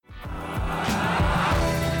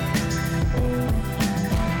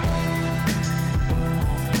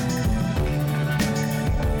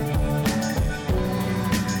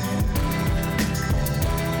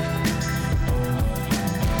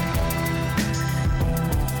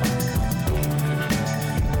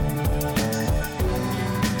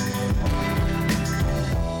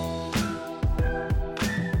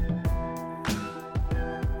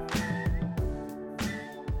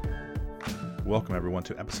Welcome everyone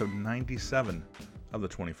to episode 97 of the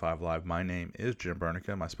 25 Live. My name is Jim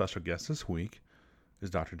Bernica. My special guest this week is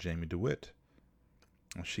Dr. Jamie DeWitt.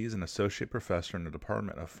 She's an associate professor in the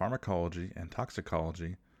Department of Pharmacology and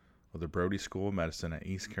Toxicology of the Brody School of Medicine at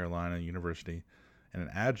East Carolina University and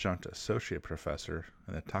an adjunct associate professor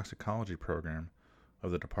in the toxicology program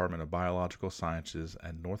of the Department of Biological Sciences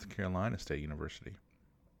at North Carolina State University.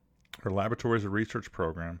 Her laboratories and research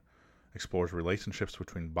program explores relationships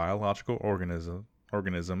between biological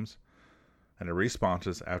organisms and their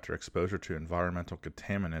responses after exposure to environmental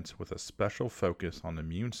contaminants, with a special focus on the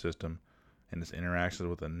immune system and its interactions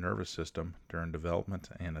with the nervous system during development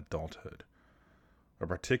and adulthood. A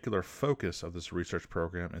particular focus of this research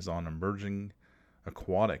program is on emerging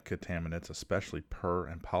aquatic contaminants, especially per-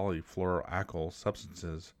 and polyfluoroalkyl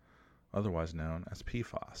substances, otherwise known as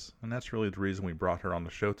PFAS. And that's really the reason we brought her on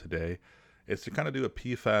the show today, is to kind of do a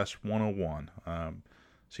PFAS 101.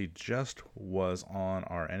 She just was on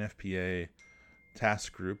our NFPA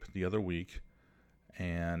task group the other week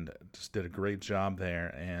and just did a great job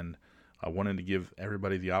there. And I wanted to give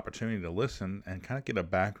everybody the opportunity to listen and kind of get a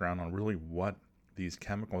background on really what these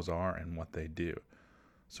chemicals are and what they do.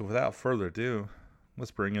 So without further ado,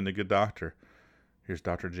 let's bring in the good doctor. Here's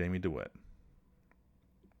Dr. Jamie DeWitt.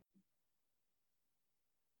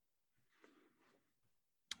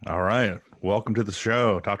 All right. Welcome to the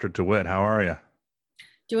show, Dr. DeWitt. How are you?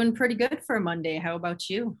 Doing pretty good for a Monday. How about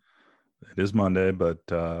you? It is Monday, but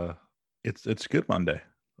it's good Monday.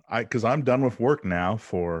 Because I'm done with work now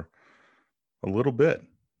for a little bit,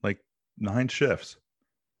 like 9 shifts.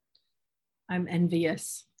 I'm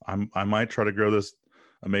envious. I might try to grow this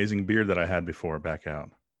amazing beard that I had before back out.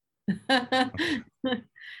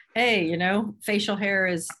 Hey, facial hair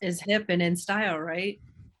is hip and in style, right?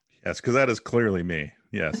 Yes, because that is clearly me.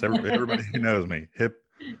 Yes, everybody who knows me, hip.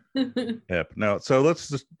 No, so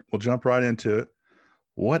we'll jump right into it.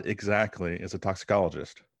 What exactly is a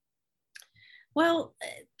toxicologist? Well,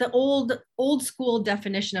 the old school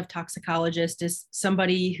definition of toxicologist is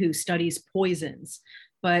somebody who studies poisons,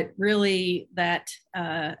 but really that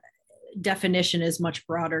definition is much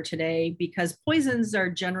broader today, because poisons are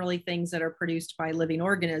generally things that are produced by living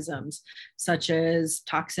organisms, such as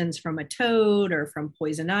toxins from a toad or from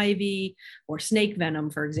poison ivy or snake venom,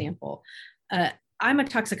 for example. I'm a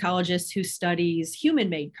toxicologist who studies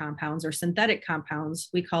human-made compounds or synthetic compounds.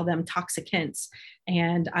 We call them toxicants.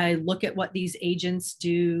 And I look at what these agents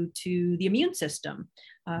do to the immune system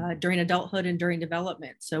during adulthood and during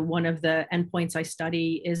development. So one of the endpoints I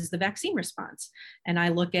study is the vaccine response. And I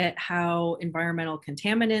look at how environmental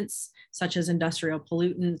contaminants, such as industrial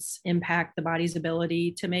pollutants, impact the body's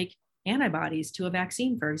ability to make antibodies to a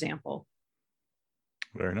vaccine, for example.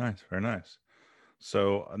 Very nice, very nice.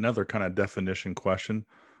 So another kind of definition question,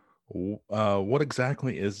 what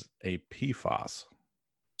exactly is a PFAS?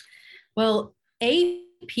 Well, a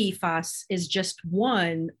PFAS is just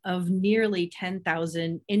one of nearly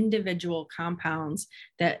 10,000 individual compounds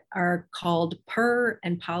that are called per-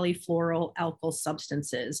 and polyfluoroalkyl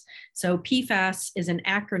substances. So PFAS is an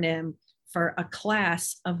acronym for a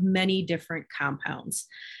class of many different compounds.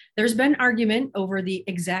 There's been argument over the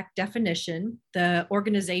exact definition. The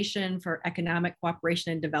Organization for Economic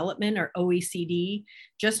Cooperation and Development, or OECD,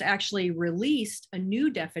 just actually released a new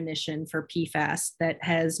definition for PFAS that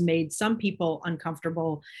has made some people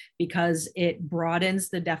uncomfortable because it broadens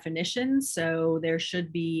the definition. So there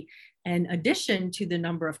should be an addition to the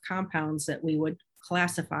number of compounds that we would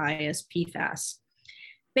classify as PFAS.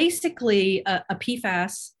 Basically, a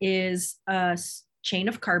PFAS is a chain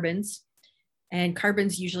of carbons, and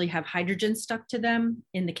carbons usually have hydrogen stuck to them.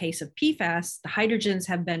 In the case of PFAS, the hydrogens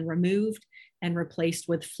have been removed and replaced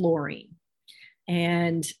with fluorine.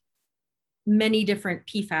 And many different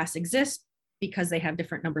PFAS exist because they have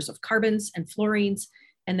different numbers of carbons and fluorines.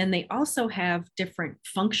 And then they also have different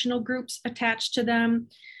functional groups attached to them.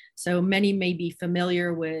 So many may be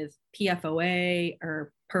familiar with PFOA,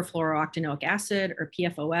 or perfluorooctanoic acid, or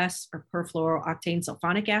PFOS, or perfluorooctane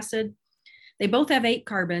sulfonic acid. They both have 8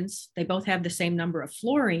 carbons. They both have the same number of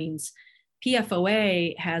fluorines.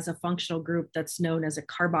 PFOA has a functional group that's known as a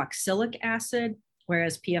carboxylic acid,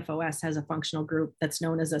 whereas PFOS has a functional group that's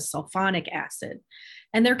known as a sulfonic acid.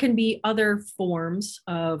 And there can be other forms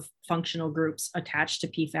of functional groups attached to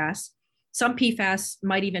PFAS. Some PFAS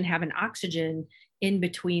might even have an oxygen in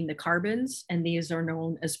between the carbons, and these are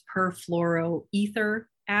known as perfluoroether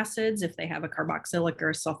acids if they have a carboxylic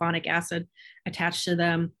or a sulfonic acid attached to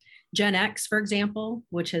them. Gen X, for example,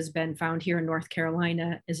 which has been found here in North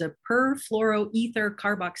Carolina, is a perfluoroether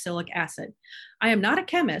carboxylic acid. I am not a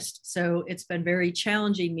chemist, so it's been very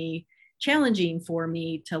challenging me challenging for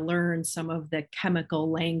me to learn some of the chemical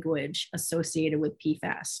language associated with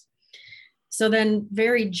PFAS. So then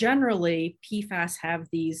very generally, PFAS have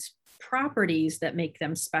these properties that make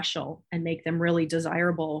them special and make them really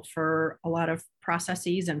desirable for a lot of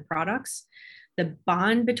processes and products. The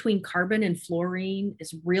bond between carbon and fluorine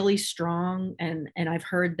is really strong. And I've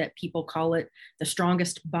heard that people call it the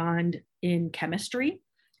strongest bond in chemistry,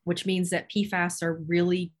 which means that PFAS are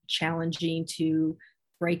really challenging to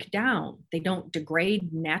break down. They don't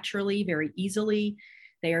degrade naturally very easily.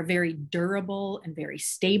 They are very durable and very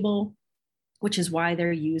stable, which is why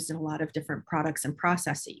they're used in a lot of different products and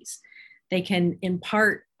processes. They can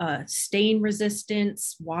impart stain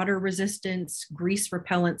resistance, water resistance, grease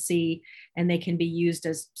repellency, and they can be used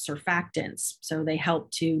as surfactants. So they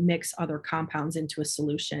help to mix other compounds into a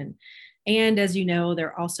solution. And as you know,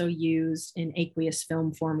 they're also used in aqueous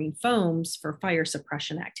film forming foams for fire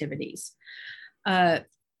suppression activities.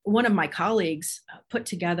 One of my colleagues put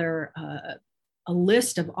together a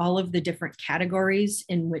list of all of the different categories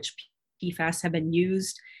in which PFAS have been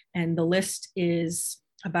used, and the list is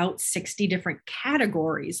about 60 different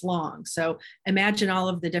categories long. So imagine all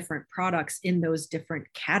of the different products in those different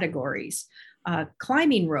categories.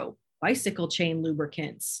 Climbing rope, bicycle chain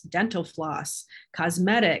lubricants, dental floss,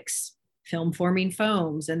 cosmetics, film forming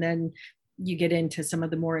foams, and then you get into some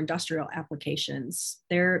of the more industrial applications.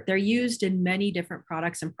 They're used in many different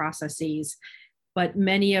products and processes, but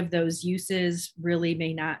many of those uses really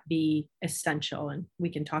may not be essential. And we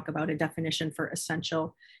can talk about a definition for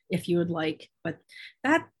essential if you would like, but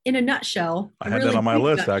that in a nutshell. I had that on my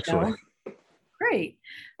list, actually. Great.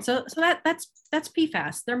 So that's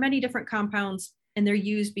PFAS. There are many different compounds, and they're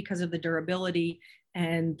used because of the durability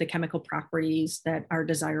and the chemical properties that are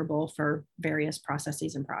desirable for various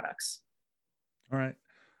processes and products. All right.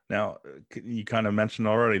 Now, you kind of mentioned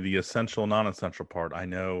already the essential, non-essential part. I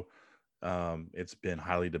know it's been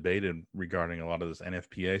highly debated regarding a lot of this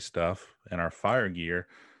NFPA stuff and our fire gear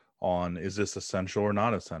on, is this essential or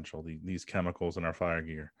not essential, these chemicals in our fire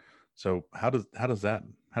gear. So how do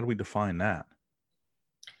we define that?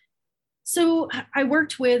 So I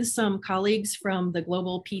worked with some colleagues from the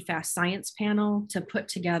Global PFAS Science Panel to put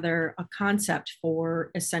together a concept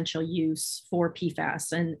for essential use for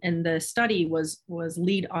PFAS. And the study was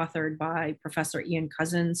lead authored by Professor Ian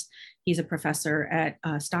Cousins. He's a professor at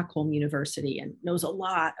Stockholm University and knows a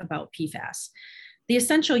lot about PFAS. The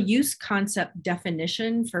essential use concept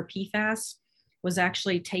definition for PFAS was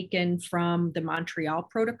actually taken from the Montreal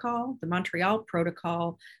Protocol. The Montreal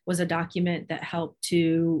Protocol was a document that helped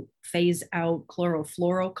to phase out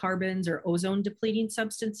chlorofluorocarbons or ozone depleting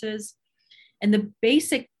substances. And the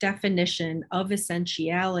basic definition of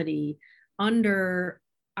essentiality under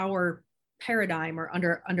our paradigm or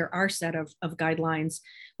under our set of guidelines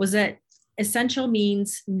was that essential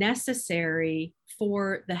means necessary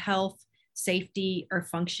for the health, safety, or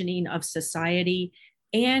functioning of society,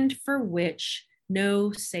 and for which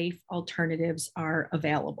no safe alternatives are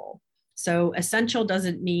available. So essential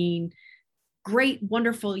doesn't mean great,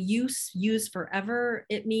 wonderful use forever.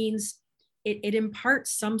 It means it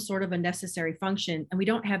imparts some sort of a necessary function, and we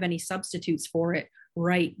don't have any substitutes for it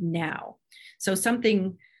right now. So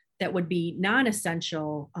something that would be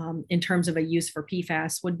non-essential in terms of a use for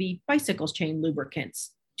PFAS would be bicycle chain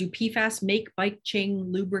lubricants. Do PFAS make bike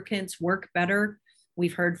chain lubricants work better?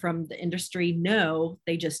 We've heard from the industry, no,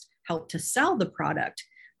 they just help to sell the product.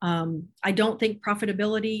 I don't think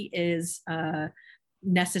profitability is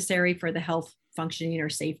necessary for the health, functioning, or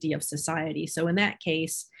safety of society. So in that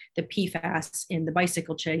case, the PFAS in the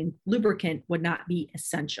bicycle chain lubricant would not be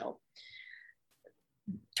essential.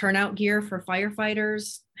 Turnout gear for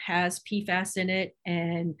firefighters has PFAS in it,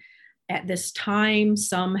 and at this time,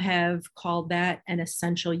 some have called that an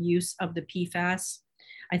essential use of the PFAS.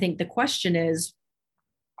 I think the question is,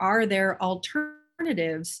 are there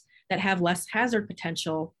alternatives that have less hazard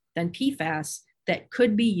potential than PFAS that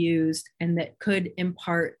could be used and that could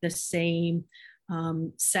impart the same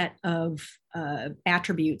set of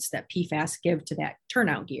attributes that PFAS give to that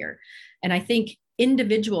turnout gear? And I think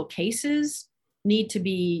individual cases need to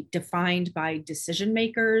be defined by decision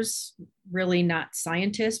makers, really not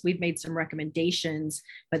scientists. We've made some recommendations,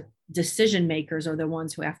 but decision makers are the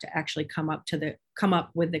ones who have to actually come up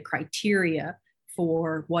with the criteria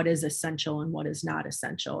for what is essential and what is not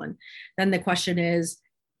essential. And then the question is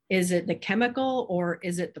it the chemical or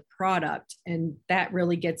is it the product? And that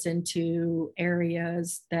really gets into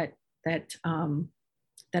areas that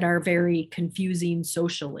are very confusing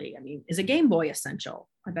socially. I mean, is a Game Boy essential?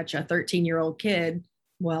 I bet you a 13-year-old kid,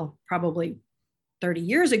 well, probably 30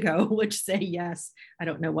 years ago, would say yes. I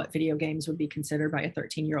don't know what video games would be considered by a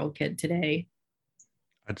 13-year-old kid today.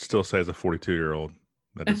 I'd still say as a 42-year-old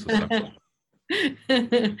that it's essential.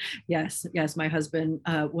 Yes, my husband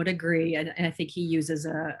would agree, and I think he uses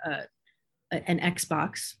an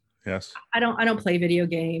Xbox. Yes, I don't play video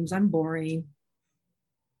games. I'm boring.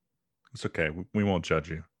 it's okay. We won't judge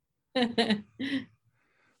you.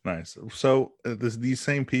 Nice. So these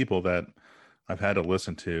same people that I've had to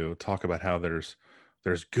listen to talk about how there's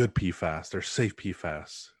good PFAS, there's safe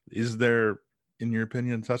PFAS. Is there, in your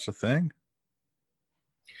opinion, such a thing?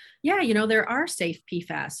 Yeah, there are safe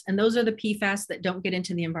PFAS, and those are the PFAS that don't get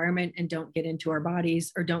into the environment and don't get into our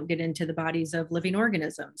bodies or don't get into the bodies of living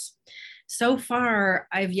organisms. So far,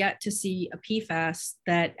 I've yet to see a PFAS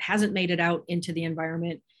that hasn't made it out into the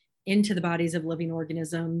environment, into the bodies of living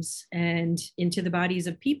organisms, and into the bodies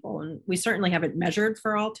of people. And we certainly haven't measured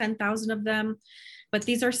for all 10,000 of them, but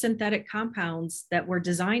these are synthetic compounds that were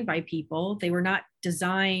designed by people. They were not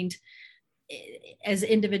designed as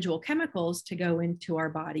individual chemicals to go into our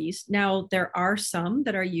bodies. Now, there are some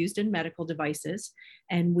that are used in medical devices,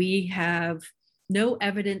 and we have no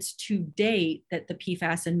evidence to date that the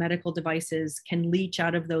PFAS in medical devices can leach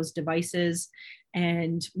out of those devices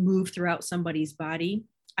and move throughout somebody's body.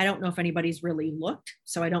 I don't know if anybody's really looked,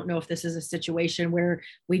 so I don't know if this is a situation where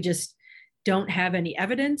we just don't have any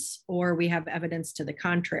evidence or we have evidence to the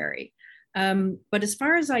contrary. But as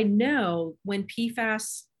far as I know, when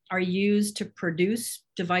PFAS are used to produce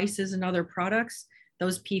devices and other products,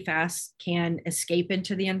 those PFAS can escape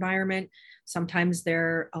into the environment. Sometimes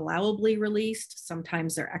they're allowably released,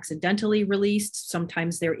 sometimes they're accidentally released,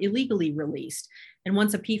 sometimes they're illegally released. And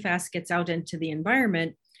once a PFAS gets out into the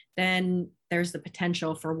environment, then there's the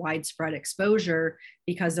potential for widespread exposure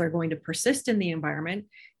because they're going to persist in the environment.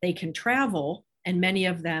 They can travel, and many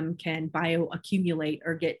of them can bioaccumulate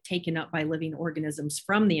or get taken up by living organisms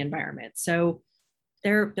from the environment. So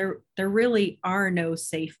there really are no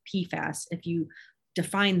safe PFAS if you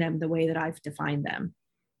define them the way that I've defined them.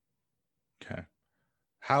 Okay.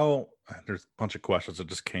 There's a bunch of questions that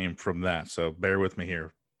just came from that, so bear with me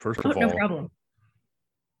here. First Oh, of no all, problem.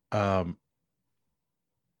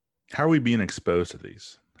 how are we being exposed to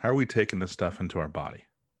these? How are we taking this stuff into our body?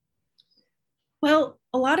 Well,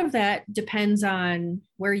 a lot of that depends on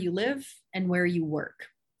where you live and where you work.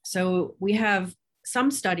 So we have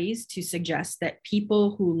some studies to suggest that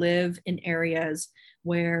people who live in areas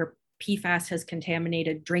where PFAS has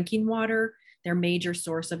contaminated drinking water, their major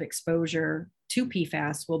source of exposure to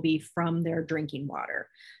PFAS will be from their drinking water.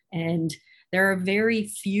 And there are very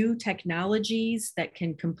few technologies that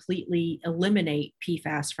can completely eliminate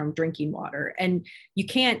PFAS from drinking water. And you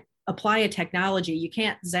can't apply a technology, you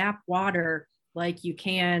can't zap water like you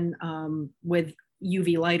can with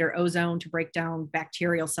UV light or ozone to break down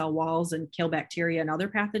bacterial cell walls and kill bacteria and other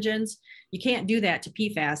pathogens. You can't do that to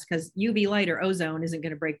PFAS because UV light or ozone isn't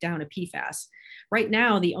going to break down a PFAS. Right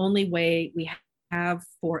now, the only way we have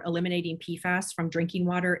for eliminating PFAS from drinking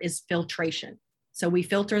water is filtration. So we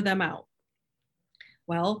filter them out.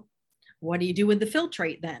 Well, what do you do with the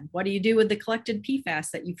filtrate then? What do you do with the collected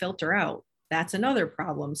PFAS that you filter out? That's another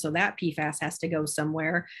problem. So that PFAS has to go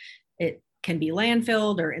somewhere. It can be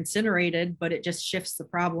landfilled or incinerated, but it just shifts the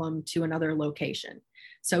problem to another location.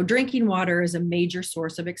 So drinking water is a major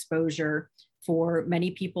source of exposure for many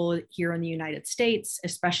people here in the United States,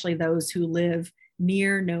 especially those who live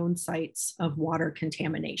near known sites of water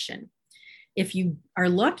contamination. If you are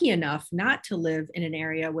lucky enough not to live in an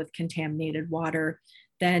area with contaminated water,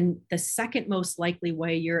 then the second most likely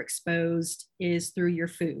way you're exposed is through your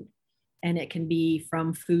food. And it can be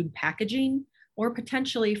from food packaging or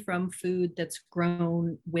potentially from food that's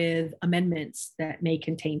grown with amendments that may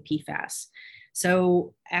contain PFAS.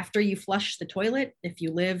 So after you flush the toilet, if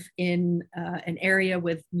you live in an area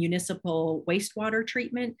with municipal wastewater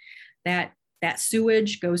treatment, that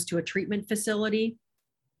sewage goes to a treatment facility.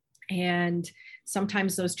 And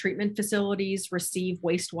sometimes those treatment facilities receive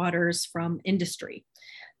wastewaters from industry.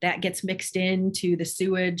 That gets mixed into the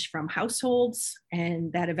sewage from households,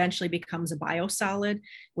 and that eventually becomes a biosolid,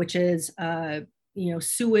 which is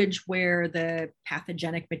sewage where the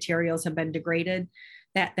pathogenic materials have been degraded.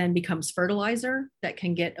 That then becomes fertilizer that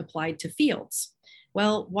can get applied to fields.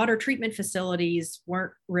 Well, water treatment facilities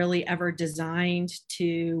weren't really ever designed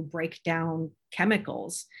to break down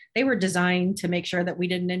chemicals. They were designed to make sure that we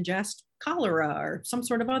didn't ingest cholera or some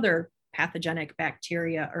sort of other pathogenic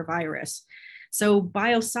bacteria or virus. So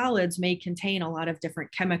biosolids may contain a lot of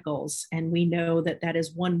different chemicals, and we know that that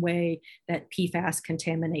is one way that PFAS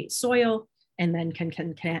contaminate soil and then can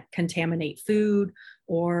contaminate food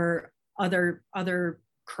or other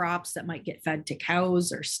crops that might get fed to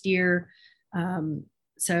cows or steer.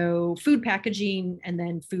 So food packaging and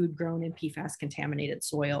then food grown in PFAS contaminated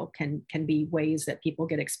soil can be ways that people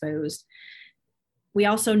get exposed. We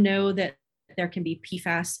also know that there can be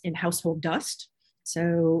PFAS in household dust.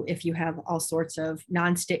 So if you have all sorts of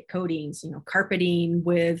nonstick coatings, carpeting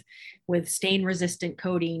with stain resistant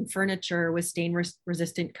coating, furniture with stain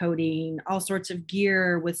resistant coating, all sorts of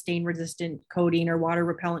gear with stain resistant coating or water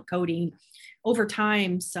repellent coating, over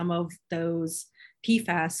time, some of those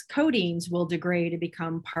PFAS coatings will degrade and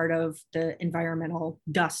become part of the environmental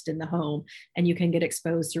dust in the home, and you can get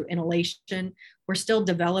exposed through inhalation. We're still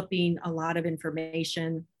developing a lot of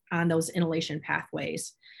information on those inhalation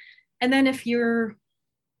pathways. And then if you're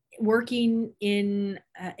working in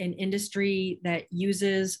an industry that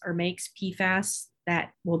uses or makes PFAS,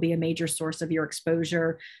 that will be a major source of your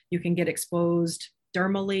exposure. You can get exposed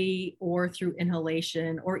dermally or through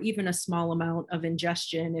inhalation, or even a small amount of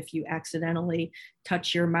ingestion if you accidentally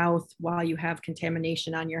touch your mouth while you have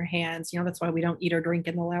contamination on your hands. That's why we don't eat or drink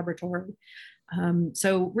in the laboratory.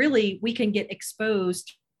 So really, we can get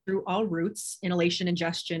exposed through all routes: inhalation,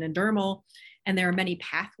 ingestion, and dermal. And there are many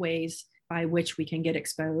pathways by which we can get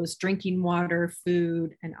exposed: drinking water,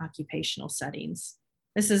 food, and occupational settings.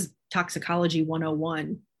 This is toxicology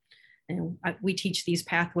 101. And we teach these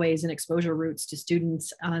pathways and exposure routes to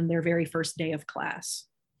students on their very first day of class.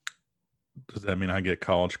 Does that mean I get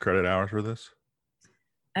college credit hours for this?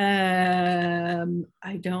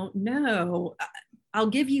 I don't know. I'll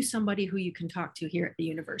give you somebody who you can talk to here at the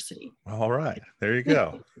university. All right. There you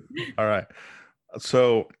go. All right.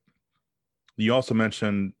 So you also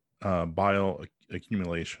mentioned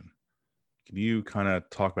bioaccumulation. Can you kind of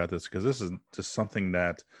talk about this? Because this is just something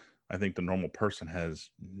that I think the normal person has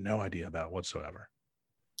no idea about whatsoever.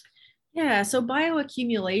 Yeah, so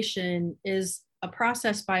bioaccumulation is a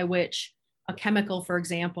process by which a chemical, for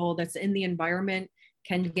example, that's in the environment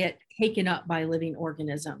can get taken up by living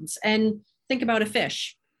organisms. And think about a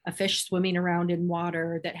fish swimming around in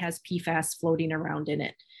water that has PFAS floating around in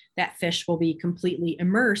it. That fish will be completely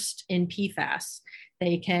immersed in PFAS.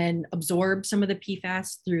 They can absorb some of the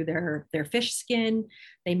PFAS through their fish skin.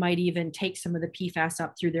 They might even take some of the PFAS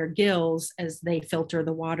up through their gills as they filter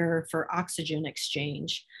the water for oxygen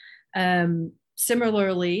exchange.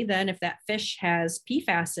 Similarly, then, if that fish has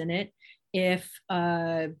PFAS in it, if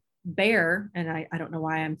a bear, and I don't know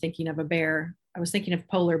why I'm thinking of a bear, I was thinking of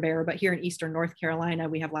polar bear, but here in Eastern North Carolina,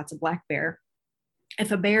 we have lots of black bear.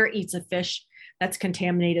 If a bear eats a fish that's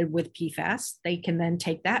contaminated with PFAS, they can then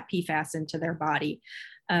take that PFAS into their body.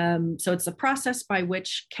 So it's a process by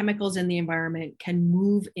which chemicals in the environment can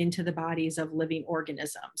move into the bodies of living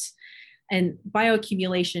organisms. And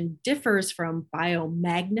bioaccumulation differs from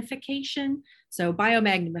biomagnification. So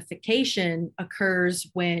biomagnification occurs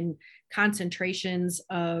when concentrations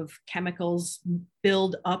of chemicals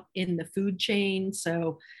build up in the food chain.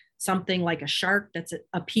 So something like a shark that's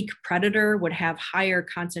a peak predator would have higher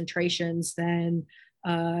concentrations than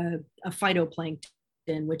a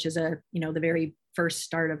phytoplankton, which is the very first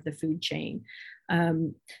start of the food chain.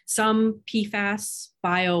 Some PFAS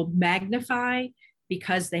biomagnify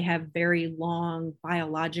because they have very long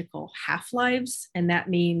biological half-lives. And that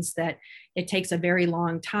means that it takes a very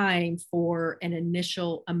long time for an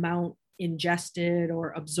initial amount ingested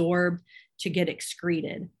or absorbed to get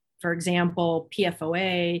excreted. For example,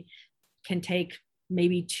 PFOA can take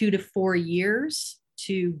maybe 2 to 4 years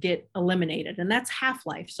to get eliminated, and that's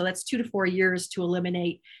half-life. So that's 2 to 4 years to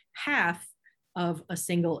eliminate half of a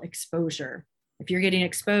single exposure. If you're getting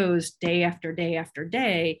exposed day after day after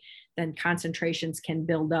day, then concentrations can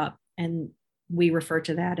build up, and we refer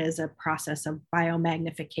to that as a process of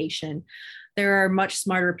biomagnification. There are much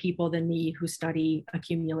smarter people than me who study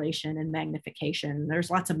accumulation and magnification.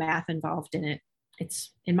 There's lots of math involved in it.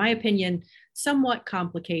 It's, in my opinion, somewhat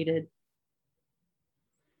complicated.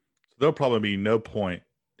 There'll probably be no point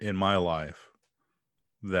in my life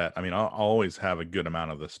that, I'll always have a good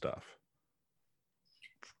amount of this stuff.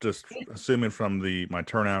 Just assuming from my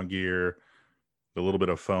turnout gear, the little bit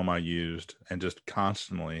of foam I used, and just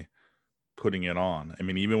constantly putting it on.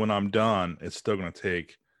 Even when I'm done, it's still going to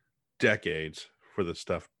take decades for the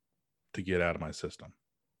stuff to get out of my system.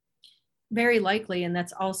 Very likely. And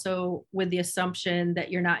that's also with the assumption that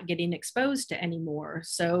you're not getting exposed to anymore.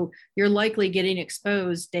 So you're likely getting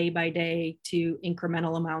exposed day by day to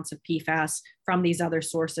incremental amounts of PFAS from these other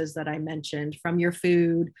sources that I mentioned, from your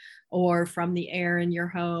food or from the air in your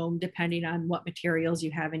home, depending on what materials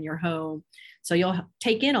you have in your home. So you'll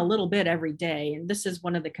take in a little bit every day. And this is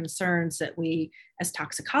one of the concerns that we as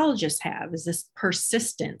toxicologists have, is this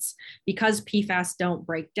persistence. Because PFAS don't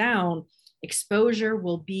break down, exposure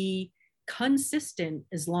will be consistent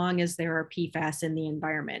as long as there are PFAS in the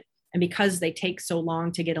environment. And because they take so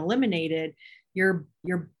long to get eliminated, your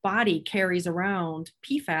body carries around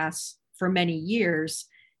PFAS for many years.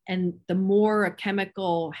 And the more a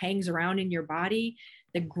chemical hangs around in your body,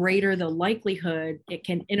 the greater the likelihood it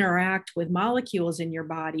can interact with molecules in your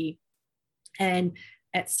body. And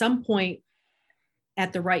at some point,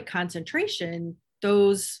 at the right concentration,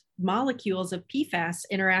 those molecules of PFAS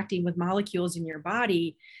interacting with molecules in your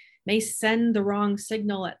body may send the wrong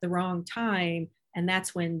signal at the wrong time. And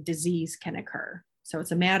that's when disease can occur. So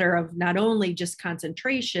it's a matter of not only just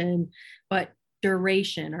concentration, but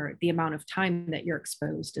duration, or the amount of time that you're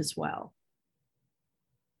exposed as well.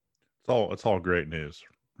 It's all great news,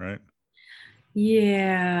 right?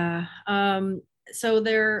 Yeah. So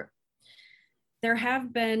there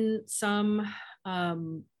have been some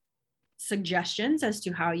suggestions as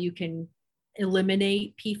to how you can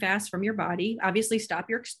eliminate PFAS from your body. Obviously, stop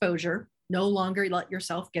your exposure. No longer let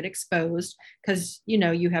yourself get exposed, because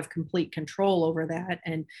you have complete control over that.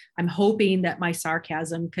 And I'm hoping that my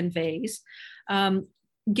sarcasm conveys.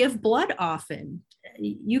 Give blood often.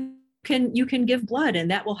 You can give blood, and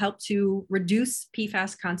that will help to reduce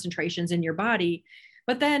PFAS concentrations in your body.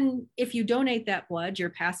 But then if you donate that blood, you're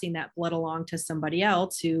passing that blood along to somebody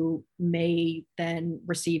else who may then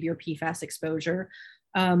receive your PFAS exposure.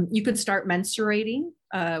 You could start menstruating.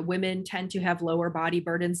 Women tend to have lower body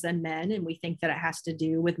burdens than men, and we think that it has to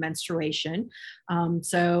do with menstruation.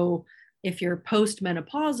 So if you're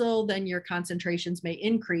postmenopausal, then your concentrations may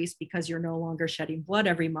increase because you're no longer shedding blood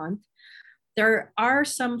every month. There are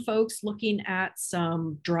some folks looking at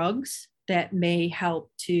some drugs that may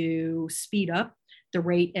help to speed up the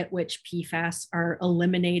rate at which PFAS are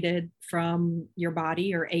eliminated from your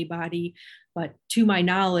body or a body. But to my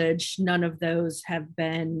knowledge, none of those have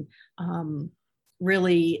been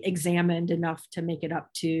really examined enough to make it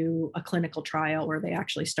up to a clinical trial where they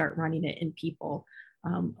actually start running it in people.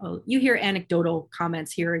 You hear anecdotal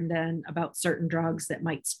comments here and then about certain drugs that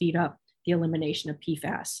might speed up the elimination of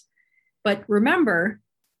PFAS. But remember,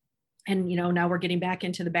 and now we're getting back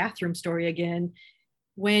into the bathroom story again,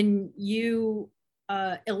 when you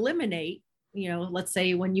eliminate, let's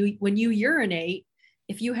say when you urinate,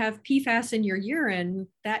 if you have PFAS in your urine,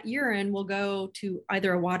 that urine will go to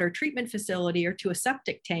either a water treatment facility or to a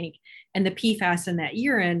septic tank, and the PFAS in that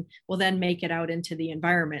urine will then make it out into the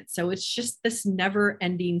environment. So it's just this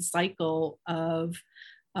never-ending cycle of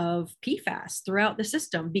PFAS throughout the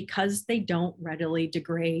system because they don't readily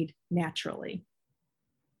degrade naturally.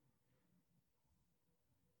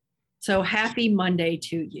 So happy Monday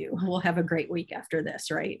to you. We'll have a great week after this,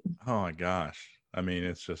 right? Oh my gosh. I mean,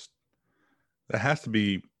 it's just, that has to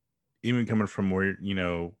be, even coming from where,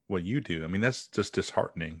 what you do. I mean, that's just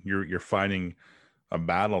disheartening. You're fighting a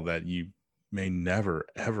battle that you may never,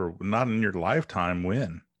 ever, not in your lifetime,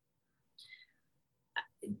 win.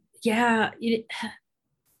 Yeah.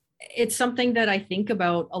 It's something that I think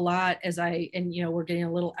about a lot and we're getting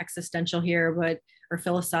a little existential here, or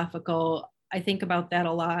philosophical. I think about that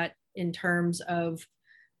a lot in terms of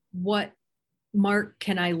what mark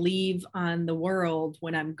can I leave on the world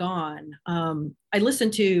when I'm gone. I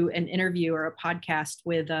listened to an interview or a podcast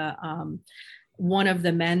with one of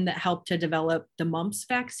the men that helped to develop the mumps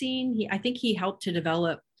vaccine. I think he helped to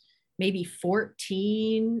develop maybe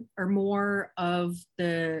 14 or more of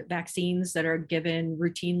the vaccines that are given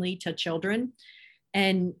routinely to children.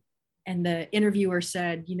 And the interviewer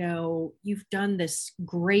said, you've done this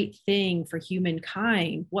great thing for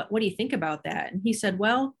humankind. What do you think about that? And he said,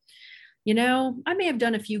 well, I may have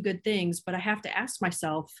done a few good things, but I have to ask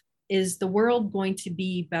myself, is the world going to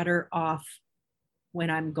be better off when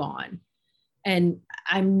I'm gone? And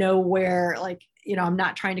I'm nowhere I'm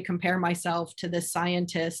not trying to compare myself to the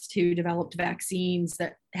scientists who developed vaccines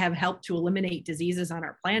that have helped to eliminate diseases on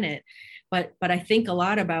our planet. But I think a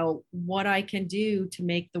lot about what I can do to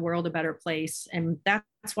make the world a better place. And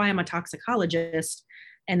that's why I'm a toxicologist.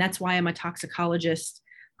 And that's why I'm a toxicologist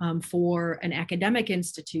for an academic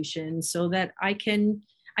institution, so that I can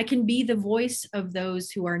be the voice of those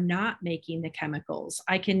who are not making the chemicals.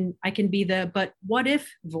 I can be the but what if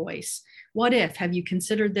voice. What if? Have you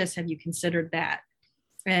considered this? Have you considered that?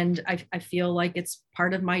 And I feel like it's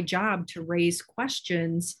part of my job to raise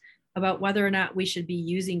questions about whether or not we should be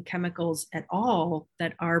using chemicals at all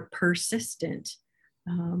that are persistent.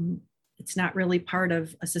 It's not really part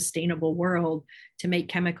of a sustainable world to make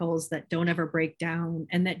chemicals that don't ever break down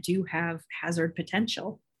and that do have hazard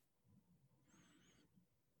potential.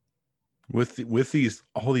 With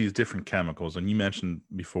all these different chemicals, and you mentioned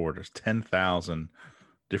before, there's 10,000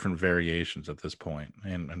 different variations at this point,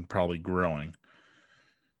 and probably growing.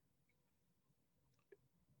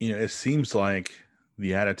 It seems like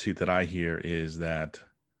the attitude that I hear is that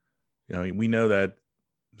We know that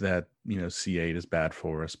C8 is bad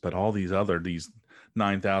for us, but all these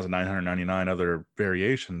 9,999 other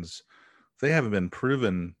variations, they haven't been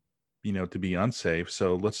proven, to be unsafe.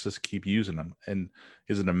 So let's just keep using them. And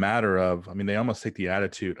is it a matter of, they almost take the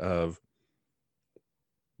attitude of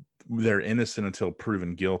they're innocent until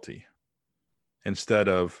proven guilty, instead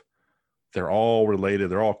of they're all related,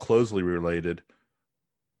 they're all closely related.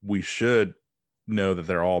 We should know that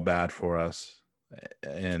they're all bad for us,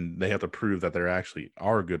 and they have to prove that they actually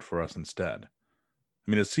are good for us instead.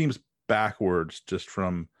 It seems backwards just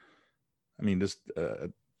from,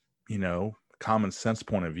 common sense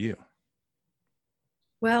point of view.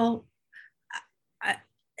 Well,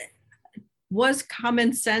 was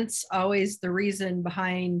common sense always the reason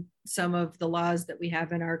behind some of the laws that we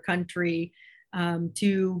have in our country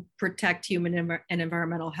to protect human and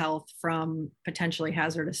environmental health from potentially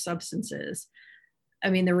hazardous substances?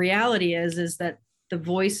 The reality is that the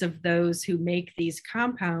voice of those who make these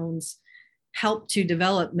compounds help to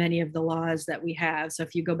develop many of the laws that we have. So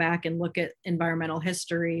if you go back and look at environmental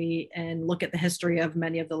history and look at the history of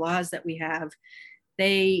many of the laws that we have,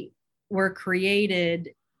 they were created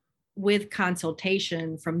with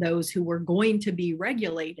consultation from those who were going to be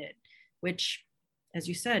regulated, which, as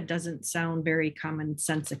you said, doesn't sound very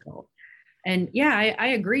commonsensical. And yeah, I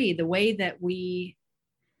agree. The way that we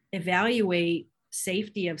evaluate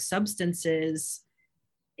safety of substances,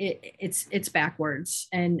 it's backwards.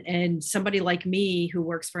 And somebody like me who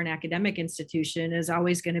works for an academic institution is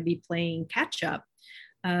always going to be playing catch up.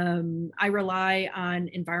 I rely on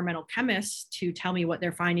environmental chemists to tell me what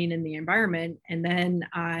they're finding in the environment, and then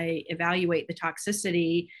I evaluate the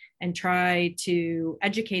toxicity and try to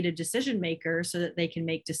educate a decision maker so that they can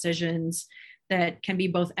make decisions that can be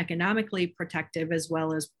both economically protective as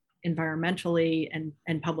well as environmentally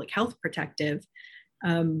and public health protective.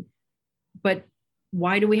 But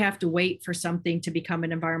why do we have to wait for something to become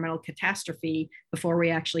an environmental catastrophe before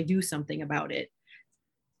we actually do something about it?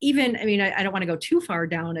 Even, I don't want to go too far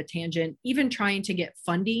down a tangent. Even trying to get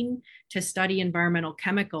funding to study environmental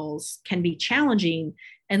chemicals can be challenging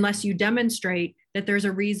unless you demonstrate that there's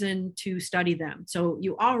a reason to study them. So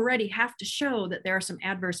you already have to show that there are some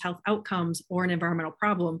adverse health outcomes or an environmental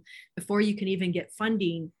problem before you can even get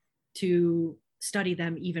funding to study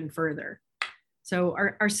them even further. So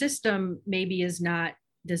our system maybe is not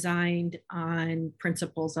designed on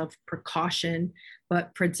principles of precaution,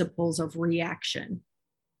 but principles of reaction.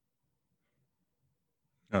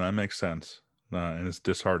 No, that makes sense. And it's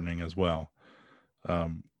disheartening as well.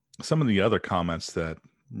 Some of the other comments that,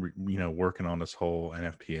 working on this whole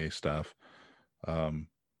NFPA stuff, the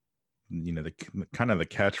kind of the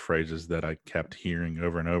catchphrases that I kept hearing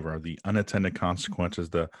over and over are the unintended consequences,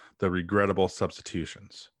 the regrettable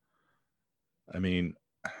substitutions.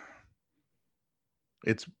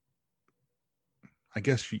 It's, I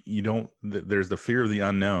guess you don't, there's the fear of the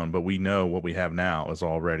unknown, but we know what we have now is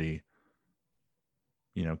already,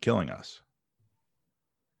 killing us.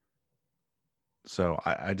 So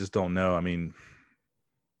I just don't know.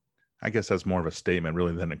 I guess that's more of a statement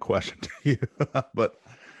really than a question to you. But,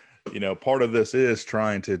 part of this is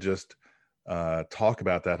trying to just talk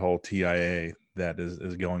about that whole TIA that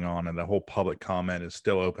is going on, and the whole public comment is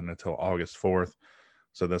still open until August 4th.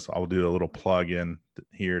 So I'll do a little plug in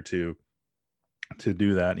here to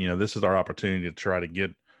do that. This is our opportunity to try to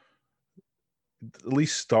get at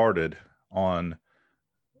least started on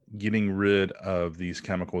getting rid of these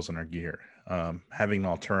chemicals in our gear, having an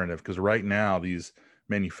alternative, because right now these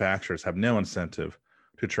manufacturers have no incentive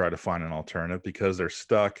to try to find an alternative because they're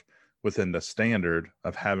stuck within the standard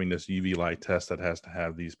of having this UV light test that has to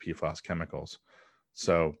have these PFAS chemicals.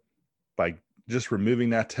 So by just removing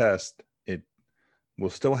that test, it will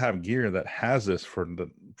still have gear that has this for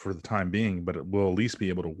the time being, but it will at least be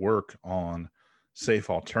able to work on safe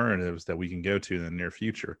alternatives that we can go to in the near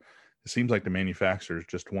future. It seems like the manufacturers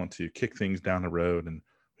just want to kick things down the road, and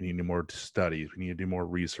we need to do more studies. We need to do more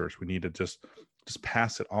research. We need to just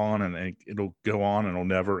pass it on, and it'll go on and it'll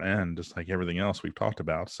never end, just like everything else we've talked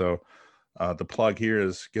about. So the plug here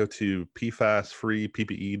is go to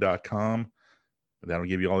pfasfreeppe.com. That'll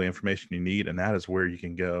give you all the information you need, and that is where you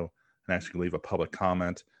can go and actually leave a public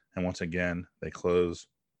comment. And once again, they close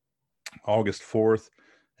August 4th,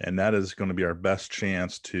 and that is going to be our best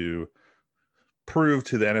chance to prove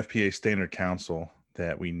to the NFPA Standard Council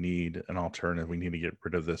that we need an alternative. We need to get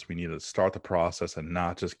rid of this. We need to start the process and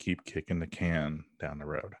not just keep kicking the can down the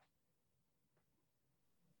road.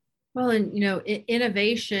 Well, and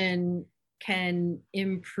innovation can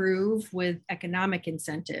improve with economic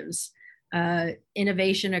incentives.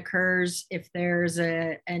 Innovation occurs if there's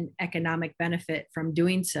an economic benefit from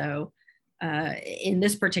doing so. In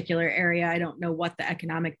this particular area, I don't know what the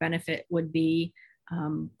economic benefit would be,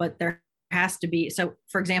 but there has to be. So,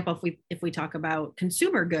 for example, if we talk about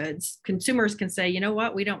consumer goods, consumers can say, you know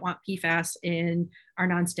what, we don't want PFAS in our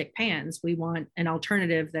nonstick pans. We want an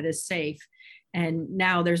alternative that is safe. And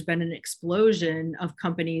now there's been an explosion of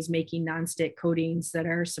companies making nonstick coatings that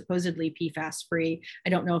are supposedly PFAS free. I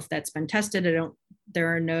don't know if that's been tested.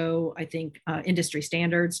 There are no, I think, industry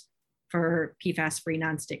standards for PFAS free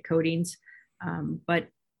nonstick coatings. But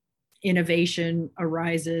innovation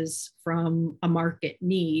arises from a market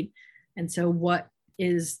need. And so what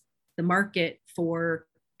is the market for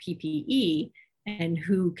PPE, and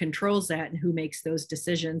who controls that, and who makes those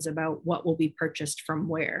decisions about what will be purchased from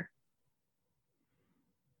where?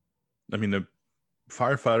 I mean, the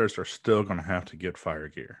firefighters are still going to have to get fire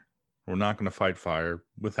gear. We're not going to fight fire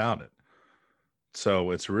without it.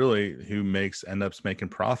 So it's really who ends up making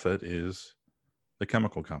profit is the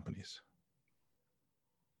chemical companies.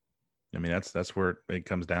 I mean, that's where it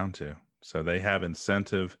comes down to. So they have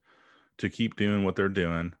incentive to keep doing what they're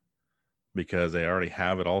doing because they already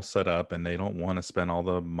have it all set up, and they don't want to spend all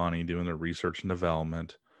the money doing the research and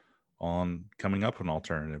development on coming up with an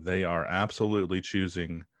alternative. They are absolutely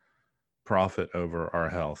choosing profit over our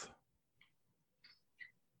health.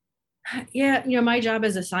 Yeah, my job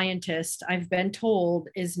as a scientist, I've been told,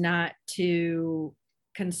 is not to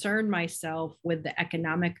concern myself with the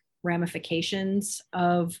economic ramifications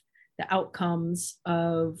of the outcomes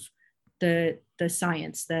of the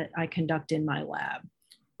science that I conduct in my lab.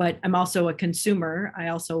 But I'm also a consumer. I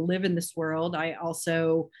also live in this world. I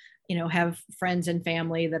also, have friends and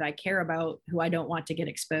family that I care about who I don't want to get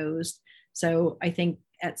exposed. So I think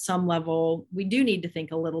at some level, we do need to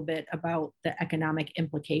think a little bit about the economic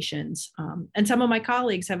implications. And some of my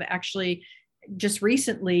colleagues have actually just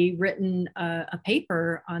recently written a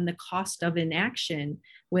paper on the cost of inaction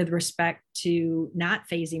with respect to not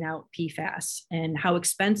phasing out PFAS and how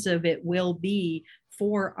expensive it will be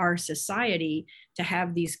for our society to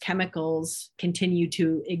have these chemicals continue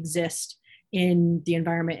to exist in the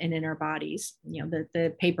environment and in our bodies.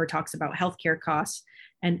 The paper talks about healthcare costs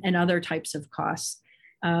and other types of costs.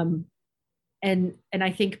 And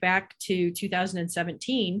I think back to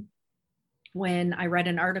 2017, when I read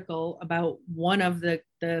an article about one of the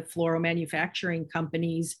fluoro manufacturing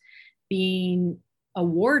companies being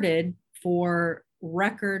awarded for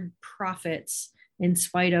record profits in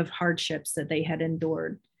spite of hardships that they had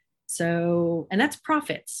endured. So, and that's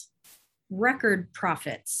profits, record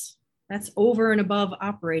profits. That's over and above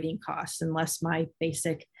operating costs, unless my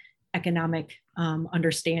basic economic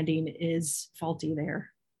understanding is faulty there.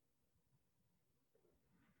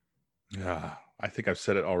 Yeah, I think I've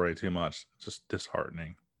said it already too much. It's just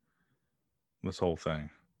disheartening, this whole thing.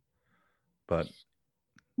 But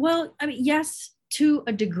well, I mean, yes, to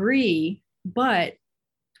a degree, but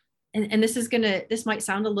and this might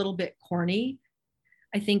sound a little bit corny.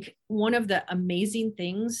 I think one of the amazing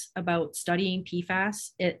things about studying PFAS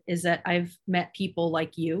is that I've met people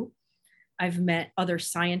like you. I've met other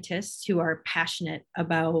scientists who are passionate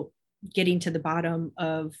about getting to the bottom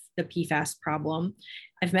of the PFAS problem.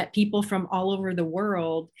 I've met people from all over the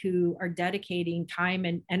world who are dedicating time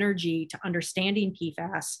and energy to understanding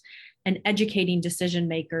PFAS and educating decision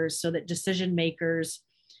makers so that decision makers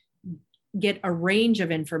get a range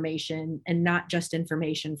of information and not just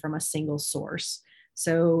information from a single source.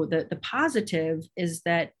 So the positive is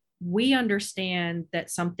that we understand that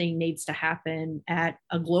something needs to happen at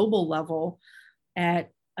a global level, at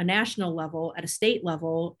a national level, at a state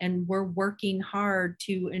level, and we're working hard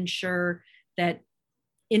to ensure that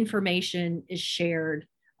information is shared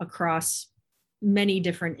across many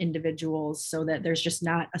different individuals so that there's just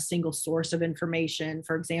not a single source of information,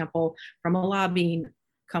 for example, from a lobbying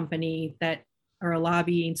company or a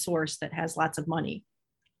lobbying source that has lots of money.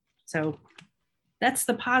 So that's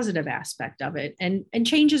the positive aspect of it. And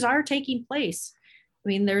changes are taking place. I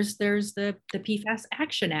mean, there's the PFAS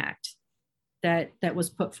Action Act that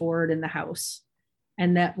was put forward in the House,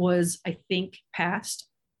 and that was, I think, passed.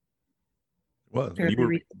 Well,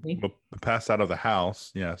 you passed out of the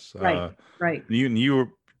House, yes. Right, right.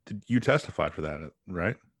 You testified for that,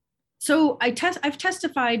 right? So I've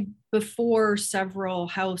testified before several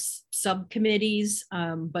House subcommittees,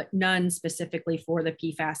 but none specifically for the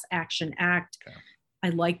PFAS Action Act. Okay. I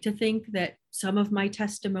like to think that some of my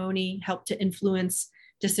testimony helped to influence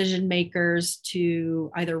decision makers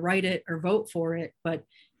to either write it or vote for it, but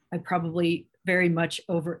I probably very much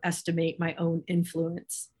overestimate my own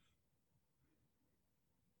influence.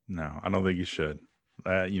 No, I don't think you should.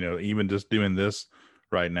 Even just doing this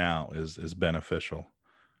right now is beneficial,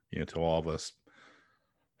 to all of us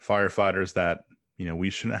firefighters that, we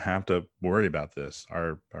shouldn't have to worry about this.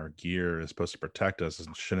 Our gear is supposed to protect us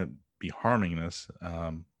and shouldn't be harming us.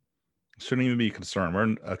 Shouldn't even be a concern.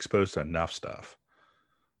 We're exposed to enough stuff.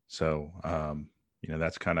 So,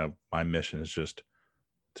 that's kind of my mission, is just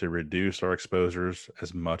to reduce our exposures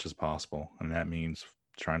as much as possible. And that means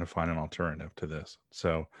trying to find an alternative to this.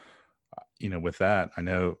 So, with that, I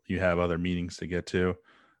know you have other meetings to get to,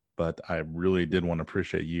 but I really did want to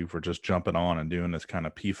appreciate you for just jumping on and doing this kind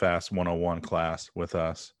of PFAS 101 class with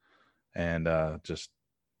us, and just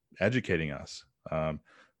educating us.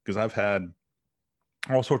 Because I've had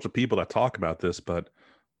all sorts of people that talk about this, but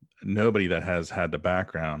nobody that has had the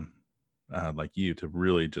background like you to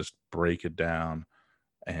really just break it down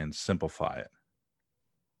and simplify it.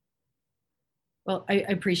 Well, I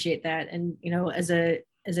appreciate that. And,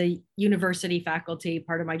 as a university faculty,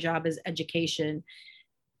 part of my job is education.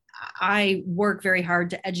 I work very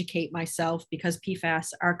hard to educate myself because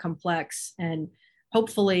PFAS are complex, and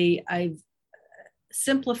hopefully I've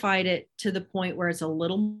simplified it to the point where it's a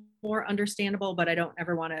little more understandable, but I don't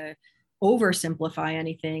ever want to oversimplify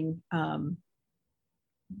anything.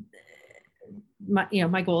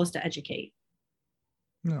 My goal is to educate.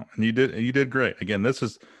 No, and you did great. Again,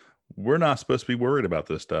 we're not supposed to be worried about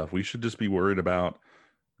this stuff. We should just be worried about,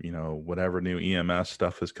 whatever new EMS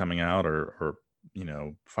stuff is coming out, or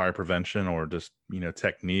fire prevention, or just,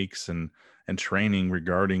 techniques and training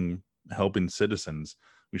regarding helping citizens.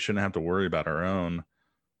 We shouldn't have to worry about our own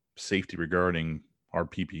safety regarding our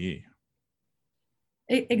PPE.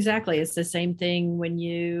 Exactly. It's the same thing when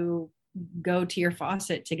you go to your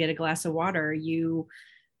faucet to get a glass of water. You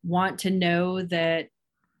want to know that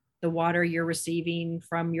the water you're receiving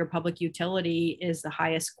from your public utility is the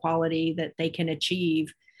highest quality that they can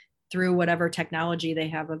achieve through whatever technology they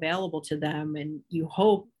have available to them. And you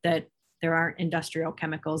hope that there aren't industrial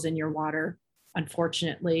chemicals in your water.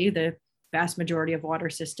 Unfortunately, the vast majority of water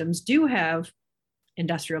systems do have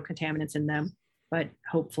industrial contaminants in them, but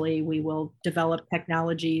hopefully we will develop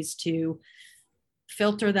technologies to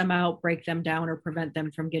filter them out, break them down, or prevent them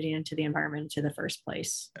from getting into the environment in the first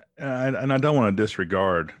place. And I don't want to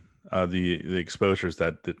disregard the exposures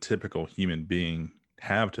that the typical human being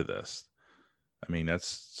have to this. I mean, that's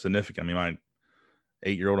significant. I mean, my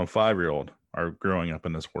 8-year-old and 5-year-old are growing up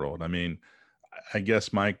in this world. I mean, I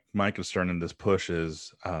guess my concern in this push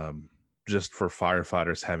is just for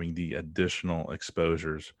firefighters having the additional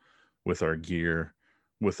exposures with our gear,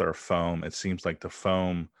 with our foam. It seems like the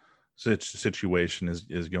foam situation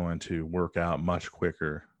is going to work out much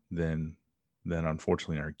quicker than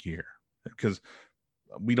unfortunately our gear, because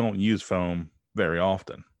we don't use foam very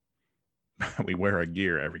often. We wear our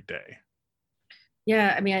gear every day.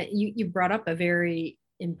 Yeah, I mean, you brought up a very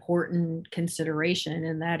important consideration,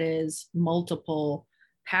 and that is multiple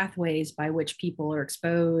pathways by which people are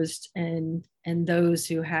exposed, and those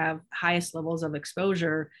who have highest levels of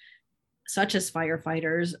exposure, such as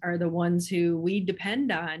firefighters, are the ones who we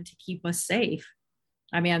depend on to keep us safe.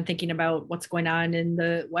 I mean, I'm thinking about what's going on in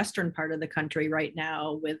the western part of the country right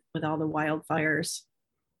now with all the wildfires.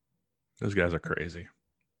 Those guys are crazy.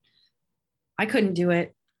 I couldn't do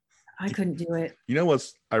it. You know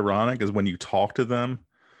what's ironic is when you talk to them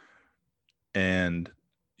and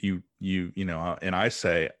you know, and I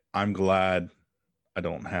say, I'm glad I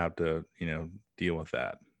don't have to, deal with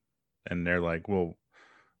that. And they're like, well,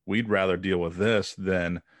 we'd rather deal with this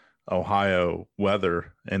than Ohio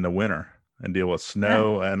weather in the winter and deal with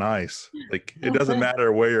snow and ice. Like, it doesn't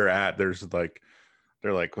matter where you're at. They're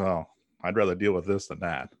like, well, I'd rather deal with this than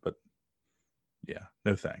that. But yeah,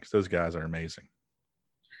 no thanks. Those guys are amazing.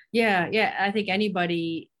 Yeah. I think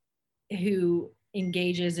anybody who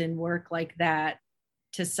engages in work like that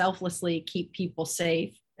to selflessly keep people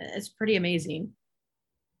safe, it's pretty amazing.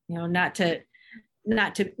 Not to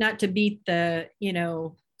beat the,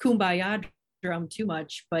 kumbaya drum too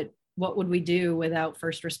much, but what would we do without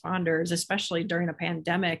first responders, especially during a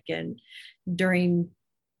pandemic and during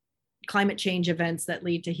climate change events that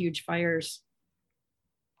lead to huge fires?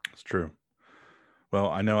 It's true. Well,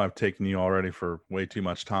 I know I've taken you already for way too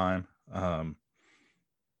much time. I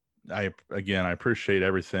appreciate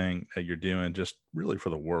everything that you're doing, just really for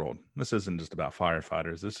the world. This isn't just about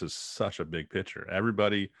firefighters. This is such a big picture.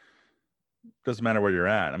 Everybody, doesn't matter where you're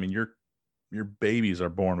at. I mean, your babies are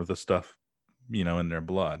born with this stuff, in their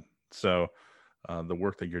blood. So the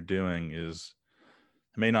work that you're doing it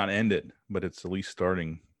may not end it, but it's at least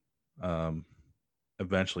starting,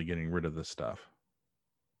 eventually getting rid of this stuff.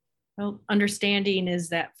 Well, understanding is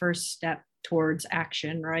that first step towards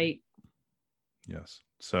action, right? Yes.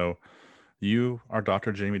 So you are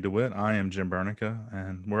Dr. Jamie DeWitt. I am Jim Bernica,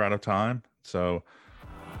 and we're out of time. So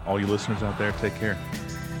all you listeners out there, take care.